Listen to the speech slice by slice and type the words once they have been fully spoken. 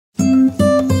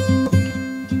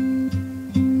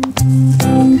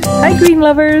green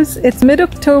lovers, it's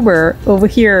mid-October over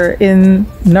here in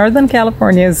Northern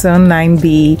California, Zone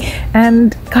 9B,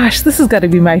 and gosh, this has got to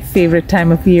be my favorite time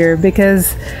of year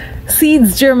because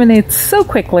seeds germinate so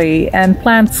quickly and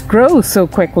plants grow so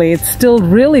quickly. It's still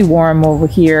really warm over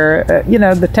here. You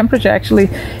know, the temperature actually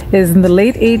is in the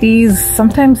late 80s,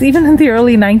 sometimes even in the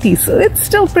early 90s, so it's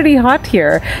still pretty hot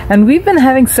here, and we've been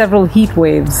having several heat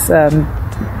waves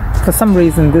for some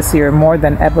reason this year, more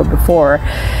than ever before.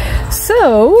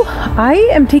 So I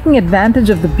am taking advantage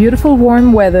of the beautiful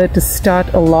warm weather to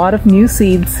start a lot of new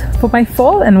seeds for my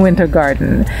fall and winter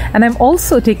garden. And I'm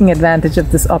also taking advantage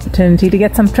of this opportunity to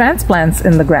get some transplants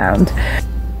in the ground.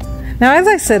 Now, as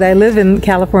I said, I live in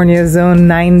California, Zone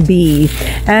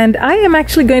 9B, and I am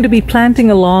actually going to be planting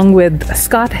along with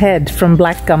Scott Head from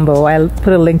Black Gumbo. I'll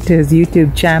put a link to his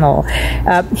YouTube channel.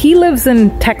 He lives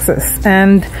in Texas,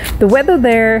 and the weather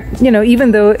there, you know,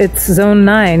 even though it's Zone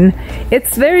 9,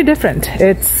 it's very different.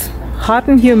 It's hot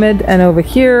and humid, and over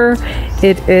here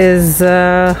it is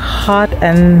hot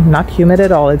and not humid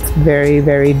at all. It's very,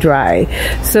 very dry.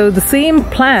 So the same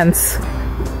plants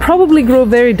probably grow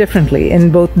very differently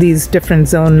in both these different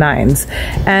Zone 9s.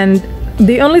 And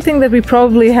the only thing that we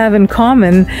probably have in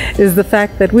common is the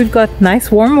fact that we've got nice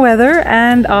warm weather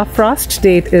and our frost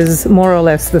date is more or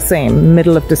less the same,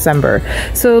 middle of December.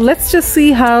 So let's just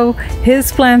see how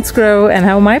his plants grow and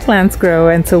how my plants grow,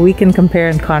 and so we can compare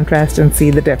and contrast and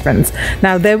see the difference.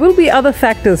 Now, there will be other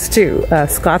factors too.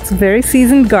 Scott's a very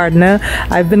seasoned gardener.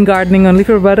 I've been gardening only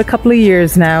for about a couple of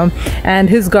years now, and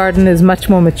his garden is much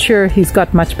more mature. He's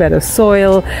got much better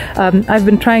soil. I've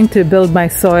been trying to build my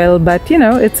soil, but you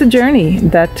know, it's a journey.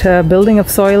 That building of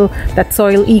soil, that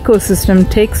soil ecosystem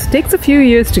takes a few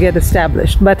years to get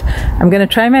established, but I'm going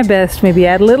to try my best, maybe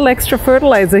add a little extra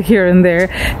fertilizer here and there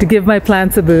to give my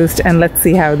plants a boost, and let's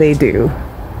see how they do.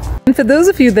 And for those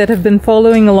of you that have been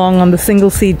following along on the Single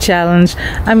Seed Challenge,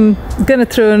 I'm going to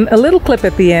throw in a little clip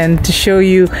at the end to show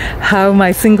you how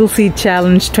my Single Seed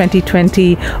Challenge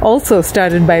 2020, also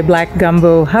started by Black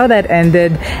Gumbo, how that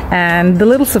ended, and the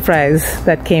little surprise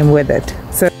that came with it.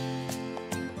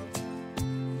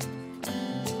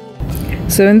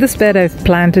 So in this bed I've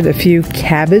planted a few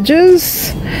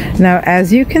cabbages. Now,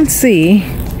 as you can see,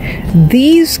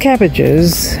 these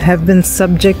cabbages have been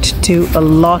subject to a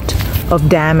lot of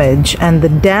damage, and the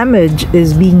damage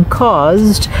is being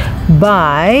caused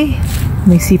by, let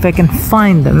me see if I can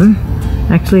find them.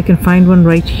 Actually, I can find one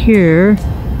right here.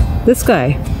 This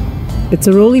guy. It's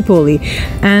a rolie-polie,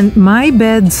 and my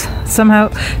beds somehow,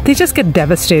 they just get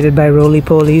devastated by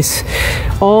rolie-polies.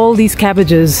 All these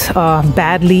cabbages are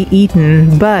badly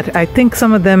eaten, but I think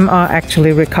some of them are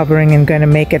actually recovering and going to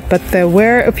make it. But there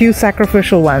were a few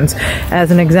sacrificial ones.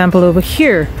 As an example, over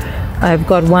here I've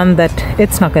got one that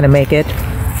it's not going to make it,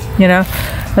 you know,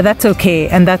 but that's okay,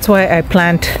 and that's why I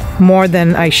plant more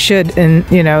than I should in,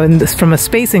 you know, in this, from a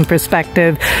spacing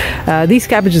perspective. These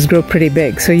cabbages grow pretty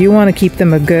big, so you want to keep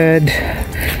them a good,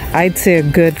 I'd say a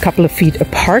good couple of feet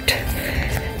apart.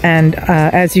 And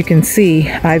as you can see,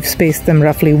 I've spaced them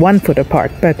roughly 1 foot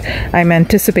apart, but I'm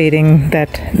anticipating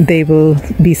that they will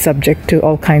be subject to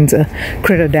all kinds of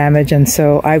critter damage, and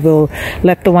so I will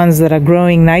let the ones that are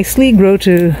growing nicely grow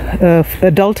to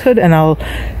adulthood, and I'll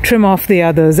trim off the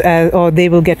others, or they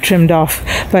will get trimmed off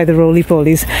by the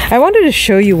rolie-polies. I wanted to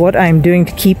show you what I'm doing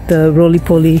to keep the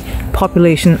rolie-polie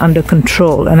population under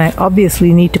control, and I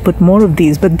obviously need to put more of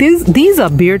these, but these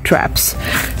are beer traps.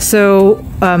 So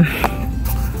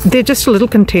they're just a little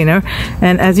container,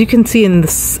 and as you can see in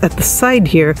this, at the side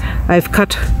here, I've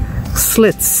cut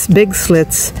slits, big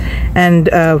slits, and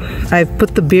I've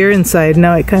put the beer inside.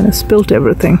 Now I kind of spilt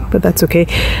everything, but that's okay.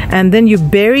 And then you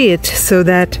bury it so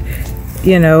that,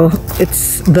 you know,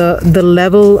 it's the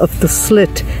level of the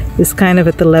slit is kind of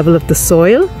at the level of the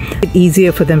soil. It's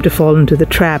easier for them to fall into the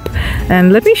trap.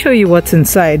 And let me show you what's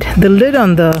inside. The lid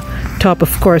on the top,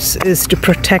 of course, is to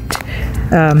protect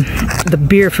the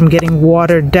beer from getting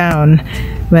watered down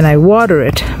when I water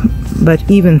it, but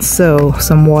even so,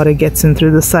 some water gets in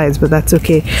through the sides, but that's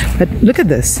okay. But look at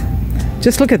this,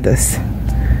 just look at this.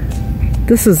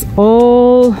 This is a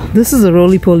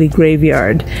rolie-polie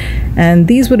graveyard, and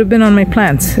these would have been on my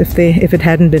plants if it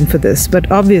hadn't been for this, but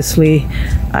obviously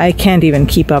I can't even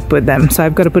keep up with them, so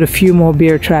I've got to put a few more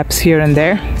beer traps here and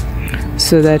there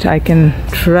so that I can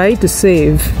try to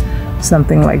save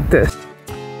something like this.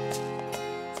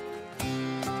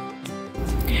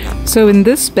 So in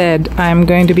this bed I'm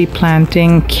going to be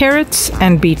planting carrots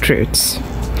and beetroots.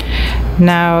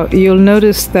 Now you'll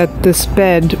notice that this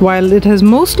bed, while it has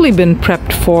mostly been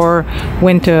prepped for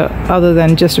winter, other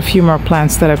than just a few more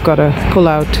plants that I've got to pull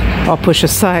out or push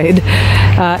aside,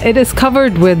 it is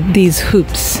covered with these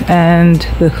hoops, and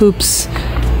the hoops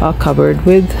are covered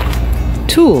with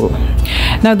tulle.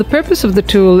 Now the purpose of the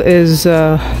tulle is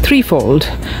threefold.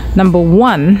 Number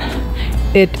one,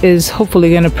 it is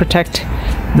hopefully going to protect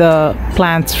the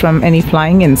plants from any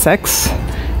flying insects,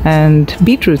 and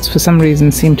beetroots for some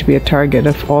reason seem to be a target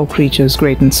of all creatures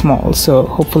great and small, so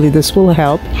hopefully this will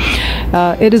help.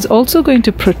 It is also going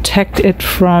to protect it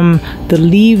from the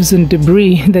leaves and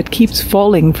debris that keeps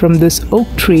falling from this oak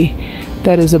tree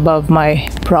that is above my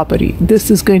property. This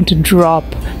is going to drop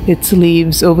its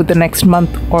leaves over the next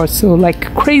month or so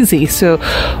like crazy. So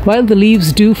while the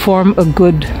leaves do form a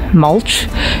good mulch,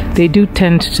 they do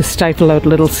tend to stifle out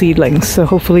little seedlings. So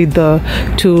hopefully the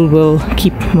tulle will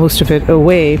keep most of it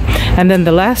away. And then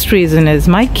the last reason is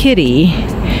my kitty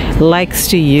likes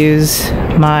to use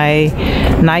my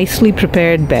nicely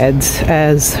prepared beds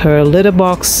as her litter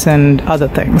box and other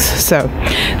things. So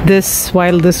this,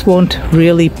 while this won't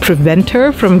really prevent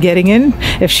her from getting in,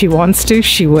 if she wants to,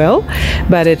 she will,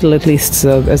 but it'll at least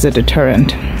serve as a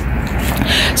deterrent.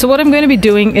 So what I'm going to be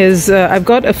doing is I've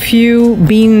got a few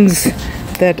beans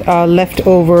that are left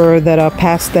over that are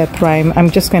past their prime. I'm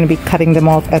just going to be cutting them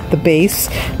off at the base,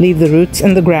 leave the roots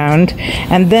in the ground,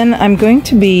 and then I'm going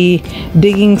to be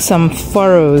digging some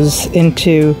furrows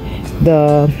into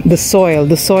the soil.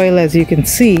 The soil, as you can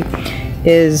see,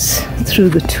 is through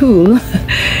the tulle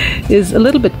is a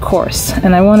little bit coarse,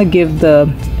 and I want to give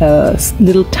the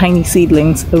little tiny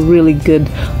seedlings a really good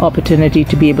opportunity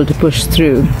to be able to push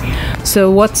through.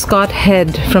 So what Scott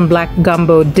Head from Black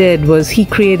Gumbo did was he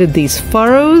created these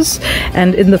furrows,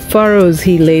 and in the furrows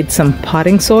he laid some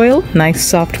potting soil, nice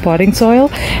soft potting soil,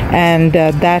 and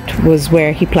that was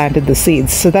where he planted the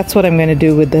seeds. So that's what I'm going to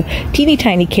do with the teeny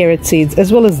tiny carrot seeds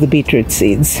as well as the beetroot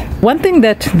seeds. One thing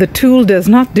that the tulle does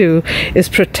not do is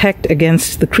protect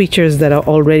against the creatures that are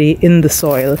already in the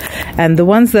soil, and the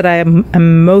ones that I am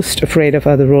most afraid of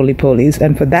are the rolie-polies,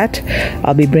 and for that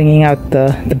I'll be bringing out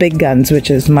the big guns,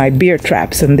 which is my beer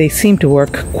traps, and they seem to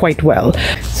work quite well.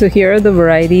 So here are the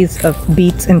varieties of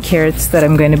beets and carrots that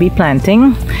I'm going to be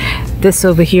planting. This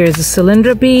over here is a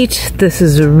cylindra beet, this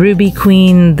is a ruby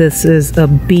queen, this is a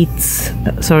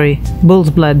bull's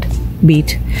blood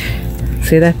beet.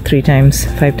 Say that 3 times,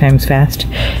 5 times fast.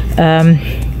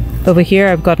 Over here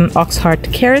I've got an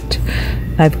oxheart carrot,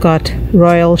 I've got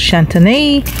royal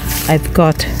chantenay, I've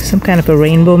got some kind of a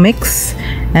rainbow mix,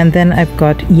 and then I've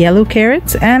got yellow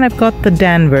carrots, and I've got the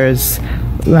Danvers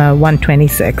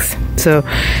 126. So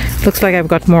looks like I've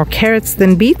got more carrots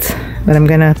than beets, but I'm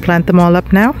gonna plant them all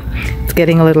up now. It's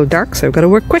getting a little dark, so I've got to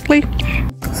work quickly.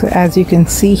 So as you can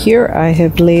see here, I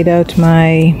have laid out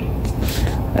my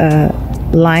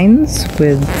lines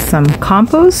with some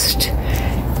compost,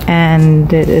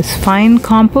 and it is fine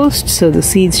compost, so the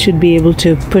seeds should be able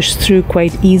to push through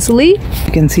quite easily.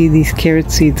 You can see these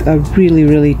carrot seeds are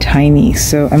really tiny,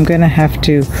 so I'm gonna have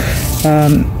to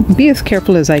be as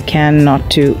careful as I can not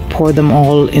to pour them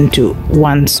all into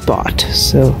one spot.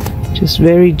 So just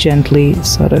very gently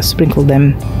sort of sprinkle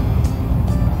them.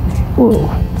 Whoa.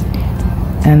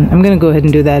 And I'm going to go ahead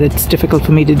and do that. It's difficult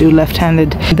for me to do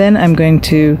left-handed. Then I'm going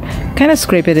to kind of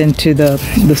scrape it into the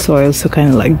soil, so kind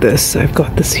of like this. So I've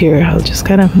got this here. I'll just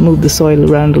kind of move the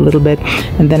soil around a little bit,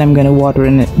 and then I'm going to water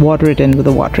it in with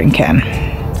a watering can.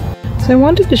 So I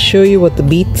wanted to show you what the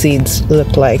beet seeds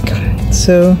look like.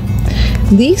 So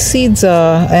these seeds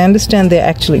are, I understand they're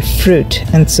actually fruit,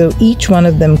 and so each one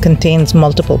of them contains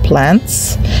multiple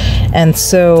plants. And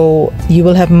so you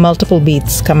will have multiple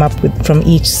beets come up from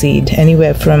each seed,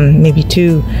 anywhere from maybe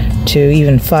 2 to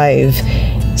even 5.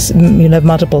 You'll have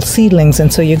multiple seedlings,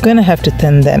 and so you're going to have to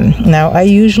thin them. Now, I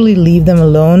usually leave them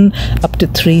alone up to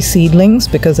 3 seedlings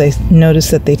because I notice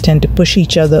that they tend to push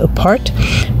each other apart.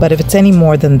 But if it's any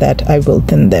more than that, I will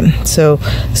thin them. So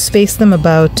space them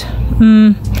about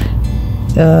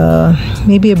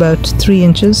maybe about 3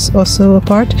 inches or so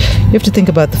apart. You have to think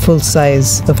about the full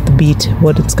size of the beet,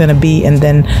 what it's going to be, and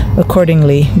then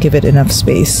accordingly give it enough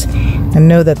space. And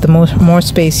know that the more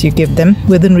space you give them,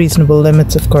 within reasonable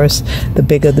limits of course, the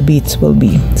bigger the beets will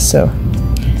be. So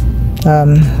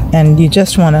and you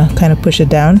just want to kind of push it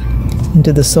down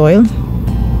into the soil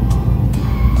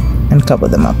and cover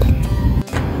them up.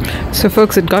 So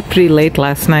folks, it got pretty late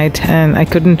last night and I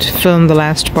couldn't film the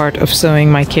last part of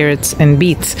sowing my carrots and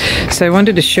beets. So I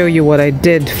wanted to show you what I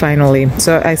did finally.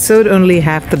 So I sowed only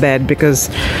half the bed because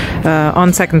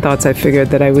on second thoughts I figured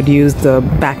that I would use the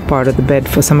back part of the bed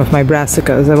for some of my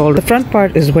brassicas. The front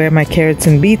part is where my carrots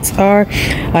and beets are.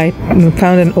 I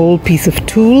found an old piece of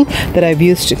tulle that I've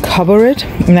used to cover it.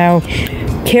 Now,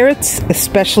 carrots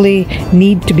especially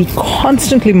need to be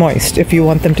constantly moist if you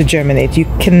want them to germinate. You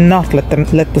cannot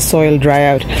let the soil dry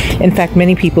out. In fact,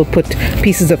 many people put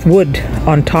pieces of wood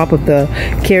on top of the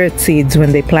carrot seeds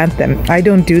when they plant them. I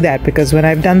don't do that because when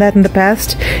I've done that in the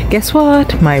past, guess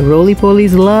what? My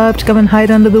rolie-polies love to come and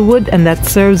hide under the wood, and that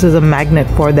serves as a magnet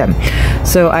for them.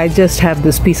 So I just have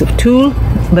this piece of tulle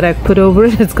that I've put over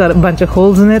it. It's got a bunch of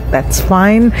holes in it. That's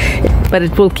fine, but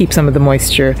it will keep some of the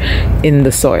moisture in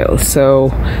the soil. So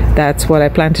that's what I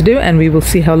plan to do, and we will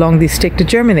see how long these take to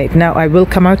germinate. Now I will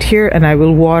come out here and I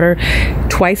will water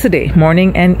twice a day,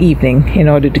 morning and evening, in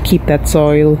order to keep that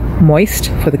soil moist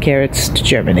for the carrots to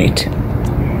germinate.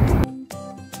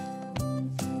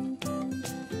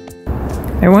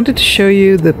 I wanted to show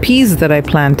you the peas that I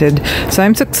planted. So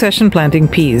I'm succession planting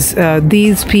peas.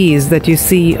 These peas that you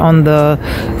see on the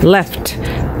left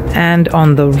and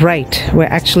on the right were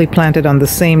actually planted on the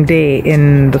same day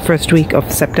in the first week of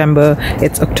September.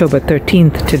 It's October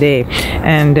 13th today.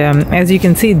 And as you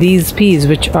can see, these peas,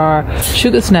 which are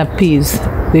sugar snap peas,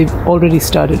 they've already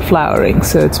started flowering.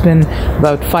 So it's been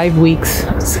about 5 weeks,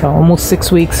 so almost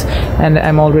 6 weeks, and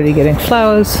I'm already getting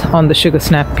flowers on the sugar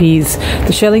snap peas.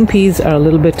 The shelling peas are a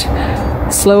little bit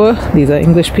slower. These are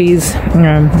English peas,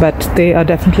 but they are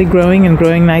definitely growing and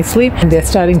growing nicely, and they're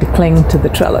starting to cling to the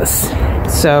trellis.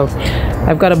 So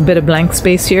I've got a bit of blank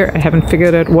space here. I haven't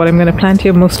figured out what I'm going to plant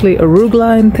here. Mostly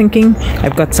arugula, I'm thinking.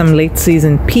 I've got some late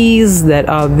season peas that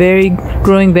are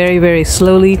growing very, very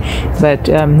slowly, but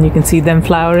you can see them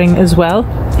flowering as well.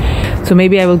 So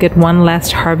maybe I will get one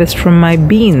last harvest from my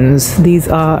beans. These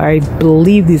are, I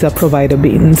believe these are provider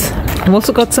beans. I've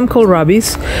also got some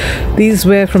kohlrabis. These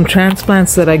were from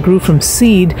transplants that I grew from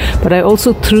seed, but I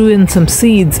also threw in some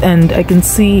seeds, and I can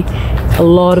see a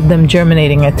lot of them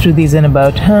germinating. I threw these in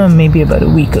about maybe about a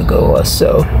week ago or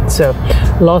so. So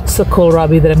lots of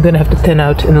kohlrabi that I'm going to have to thin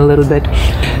out in a little bit.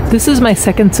 This is my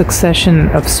second succession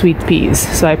of sweet peas.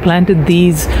 So I planted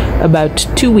these about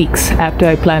 2 weeks after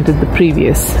I planted the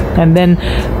previous. And then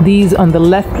these on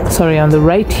the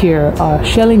right here are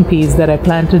shelling peas that I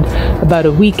planted about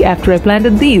a week after I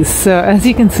planted these. So as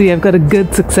you can see, I've got a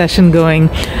good succession going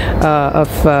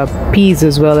of peas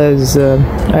as well as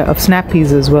of snap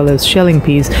peas as well as shelling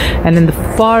peas. And in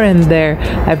the far end there,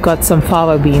 I've got some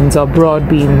fava beans or broad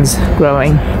beans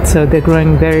growing. So they're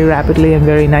growing very rapidly and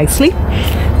very nicely.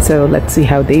 So let's see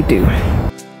how they do.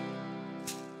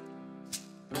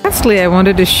 Lastly, I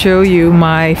wanted to show you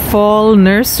my fall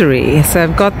nursery. So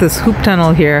I've got this hoop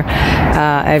tunnel here.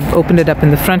 I've opened it up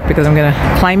in the front because I'm going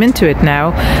to climb into it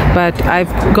now. But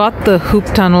I've got the hoop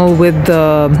tunnel with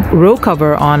the row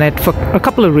cover on it for a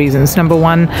couple of reasons. Number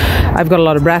one, I've got a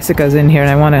lot of brassicas in here and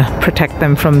I want to protect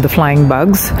them from the flying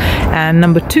bugs. And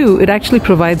number two, it actually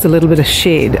provides a little bit of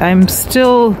shade. I'm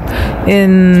still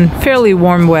in fairly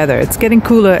warm weather. It's getting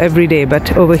cooler every day,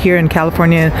 but over here in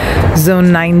California, Zone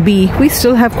 9B, we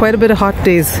still have quite a bit of hot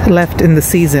days left in the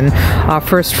season. Our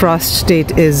first frost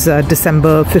date is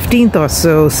December 15th or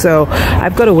so, so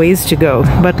I've got a ways to go.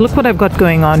 But look what I've got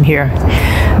going on here.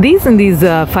 These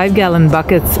 5-gallon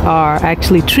buckets are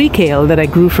actually tree kale that I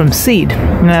grew from seed.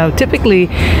 Now, typically,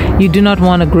 you do not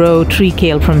want to grow tree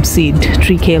kale from seed,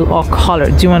 tree kale or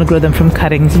collards. You want to grow them from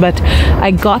cuttings. But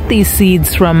I got these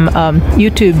seeds from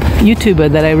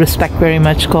YouTuber that I respect very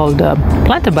much called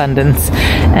Plant Abundance.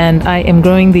 And I am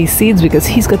growing these seeds because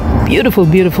he's got beautiful,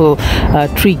 beautiful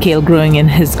tree kale growing in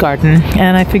his garden.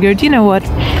 And I figured, you know what?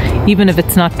 Even if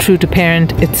it's not true to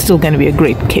parent, it's still going to be a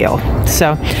great kale.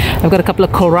 So I've got a couple of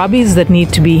kohlrabis that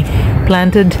need to be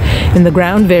planted in the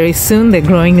ground very soon. They're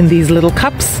growing in these little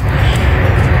cups,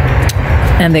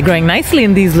 and they're growing nicely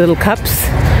in these little cups.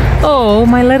 Oh,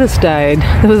 my lettuce died.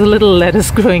 There was a little lettuce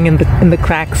growing in the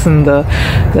cracks in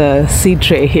the seed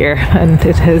tray here, and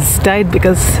it has died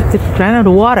because it ran out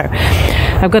of water.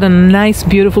 I've got a nice,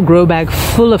 beautiful grow bag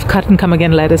full of cut and come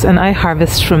again lettuce, and I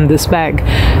harvest from this bag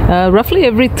roughly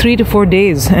every 3 to 4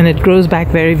 days, and it grows back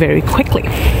very, very quickly.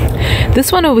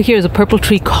 This one over here is a purple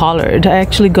tree collard. I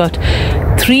actually got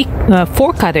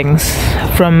 4 cuttings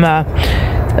from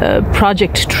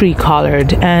project tree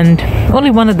collard, and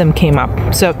only one of them came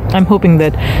up. So I'm hoping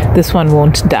that this one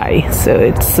won't die. So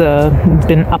it's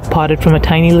been up potted from a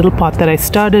tiny little pot that I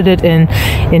started it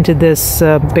into this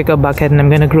bigger bucket, and I'm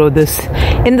going to grow this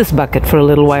in this bucket for a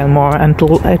little while more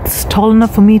until it's tall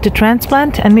enough for me to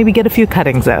transplant and maybe get a few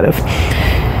cuttings out of.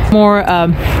 More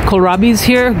kohlrabis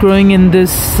here growing in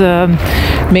this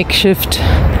makeshift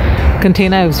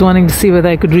container. I was wanting to see whether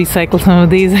I could recycle some of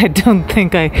these. I don't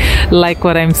think I like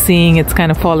what I'm seeing. It's kind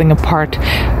of falling apart.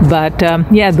 But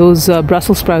yeah, those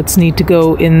Brussels sprouts need to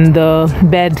go in the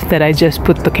bed that I just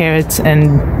put the carrots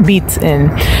and beets in.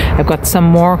 I've got some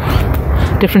more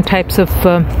different types of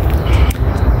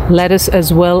lettuce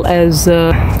as well as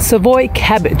Savoy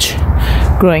cabbage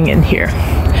growing in here.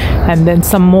 And then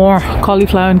some more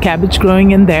cauliflower and cabbage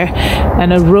growing in there,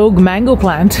 and a rogue mango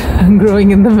plant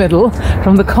growing in the middle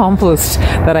from the compost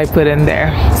that I put in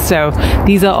there. So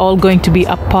these are all going to be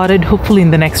up potted hopefully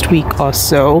in the next week or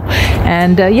so.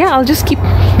 And yeah, I'll just keep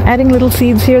adding little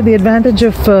seeds here. The advantage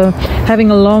of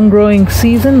having a long growing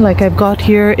season like I've got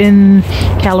here in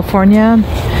California,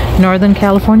 Northern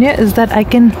California, is that I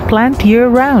can plant year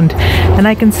round and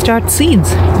I can start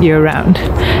seeds year round.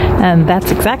 And that's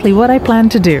exactly what I plan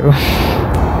to do.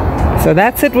 So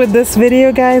that's it with this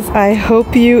video, guys. I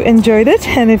hope you enjoyed it,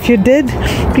 and if you did,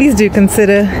 please do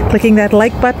consider clicking that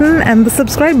like button and the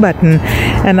subscribe button.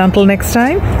 And until next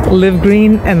time, live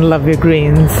green and love your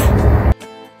greens.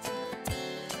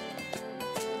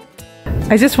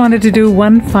 I just wanted to do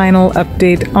one final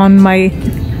update on my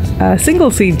single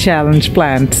seed challenge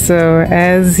plant. So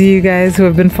as you guys who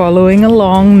have been following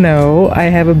along know, I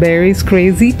have a berries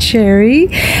crazy cherry,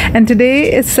 and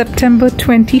today is September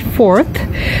 24th.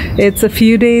 It's a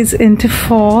few days into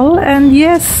fall, and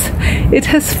yes, it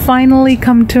has finally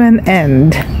come to an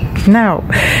end. Now,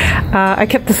 I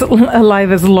kept this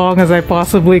alive as long as I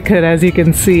possibly could. As you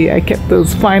can see, I kept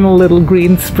those final little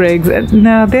green sprigs, and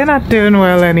now they're not doing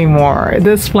well anymore.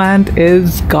 This plant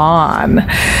is gone.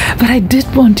 But I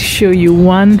did want to show you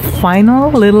one final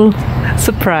little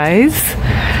surprise.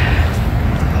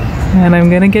 And I'm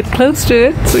gonna get close to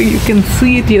it so you can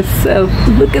see it yourself.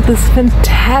 Look at this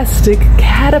fantastic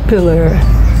caterpillar.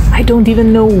 I don't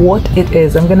even know what it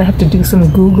is. I'm gonna have to do some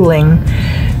Googling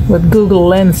with Google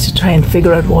Lens to try and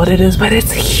figure out what it is, but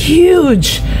it's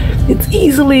huge. It's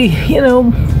easily,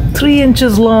 3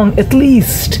 inches long at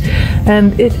least,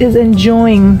 and it is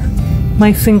enjoying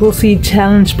my single seed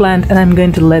challenge plant, and I'm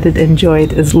going to let it enjoy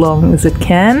it as long as it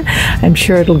can. I'm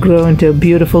sure it'll grow into a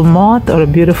beautiful moth or a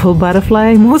beautiful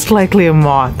butterfly, most likely a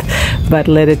moth, but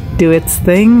let it do its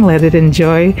thing. Let it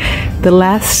enjoy the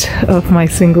last of my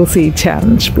single seed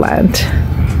challenge plant.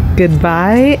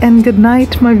 Goodbye and good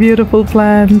night, my beautiful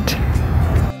plant.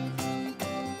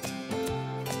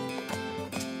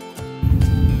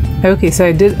 Okay, so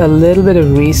I did a little bit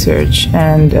of research,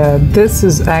 and this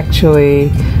is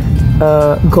actually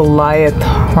Goliath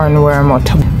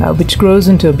hornworm, which grows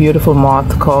into a beautiful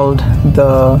moth called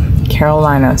the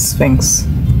Carolina Sphinx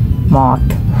moth,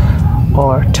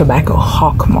 or tobacco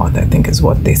hawk moth, I think is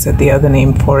what they said the other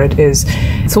name for it is.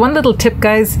 So one little tip,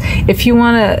 guys, if you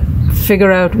want to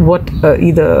figure out what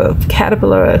either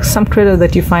caterpillar or some critter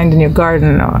that you find in your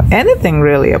garden, or anything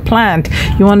really, a plant,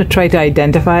 you want to try to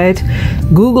identify it,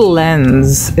 Google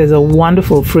Lens is a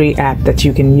wonderful free app that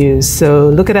you can use. So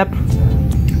look it up,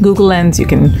 Google Lens. You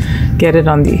can get it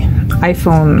on the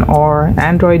iPhone or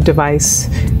Android device,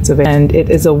 and it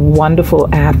is a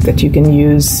wonderful app that you can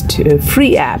use,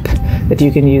 free app that you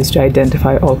can use to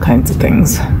identify all kinds of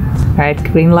things. Alright,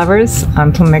 green lovers,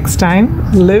 until next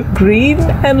time, live green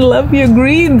and love your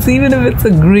greens, even if it's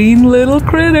a green little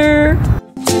critter.